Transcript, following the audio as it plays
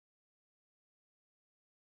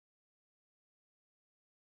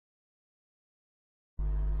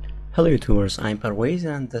Hello YouTubers, I'm Parvez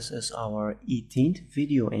and this is our 18th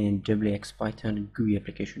video in wxPython GUI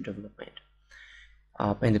Application Development.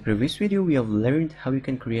 In the previous video we have learned how you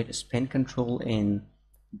can create a span control in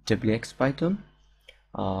wxPython.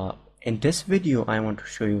 In this video I want to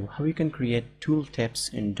show you how you can create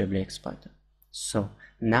tooltips in wxPython. So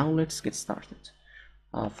now let's get started.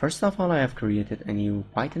 First of all, I have created a new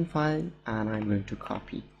Python file and I'm going to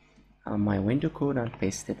copy my window code and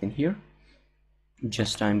paste it in here.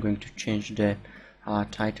 I'm going to change the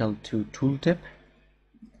title to tooltip.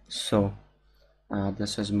 So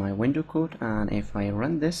this is my window code, and if I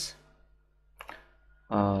run this,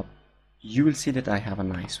 you will see that I have a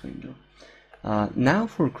nice window. Now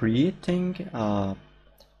for creating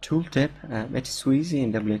tooltip, it is so easy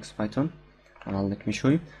in wxPython. Let me show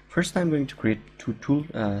you. First, I'm going to create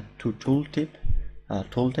tooltip.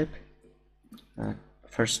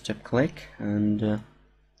 First step, click and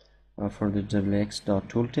for the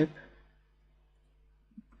wx.tooltip,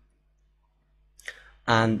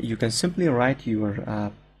 and you can simply write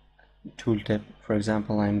your tooltip. For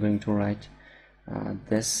example, I'm going to write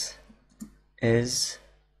this is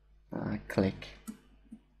click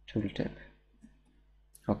tooltip.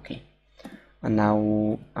 Okay, and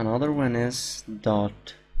now another one is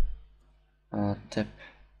dot tip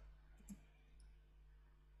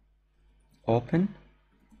open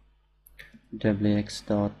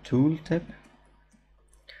wx.tooltip,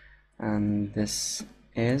 and this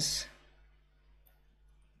is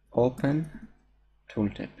open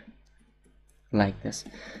tooltip, like this.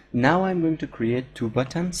 Now I'm going to create two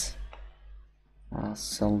buttons,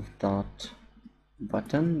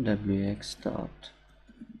 self.button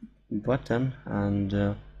wx.button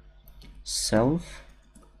and self,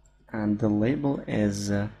 and the label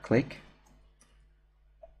is click,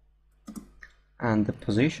 and the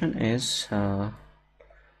position is I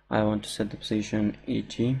want to set the position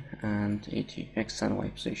 80 and 80, x and y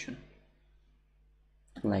position,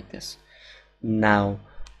 like this. Now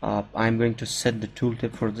I'm going to set the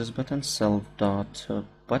tooltip for this button,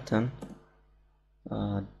 self.button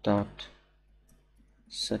dot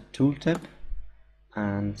set tooltip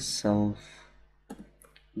and self.tip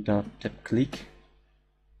click.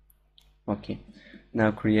 Okay, now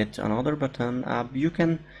create another button. You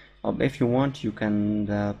can, if you want, you can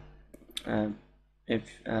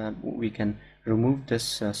we can remove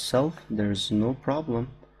this self, there's no problem.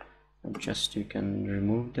 Just you can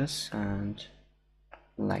remove this and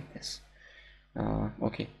like this.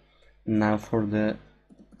 Okay, now for the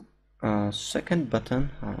second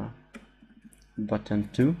button, button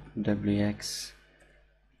 2 wx.button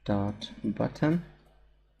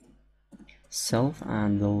self,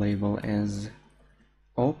 and the label is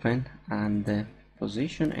open, and the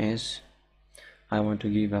position is, I want to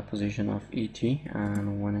give a position of 80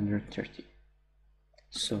 and 130.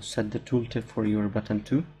 So set the tooltip for your button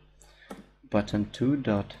 2, button 2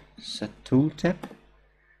 dot set tooltip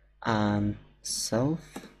and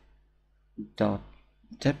self dot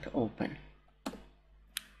tip open.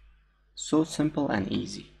 So simple and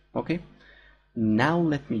easy. Okay, now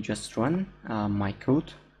let me just run my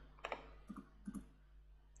code,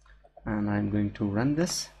 and I'm going to run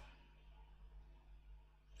this.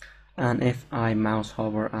 And if I mouse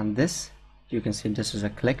hover on this, you can see this is a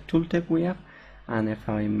click tooltip we have, and if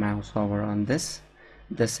I mouse hover on this,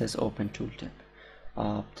 this is open tooltip.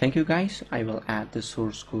 Thank you guys. I will add the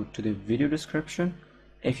source code to the video description.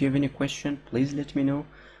 If you have any question, please let me know,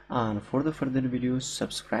 and for the further videos,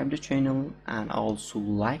 subscribe the channel and also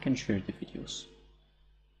like and share the videos.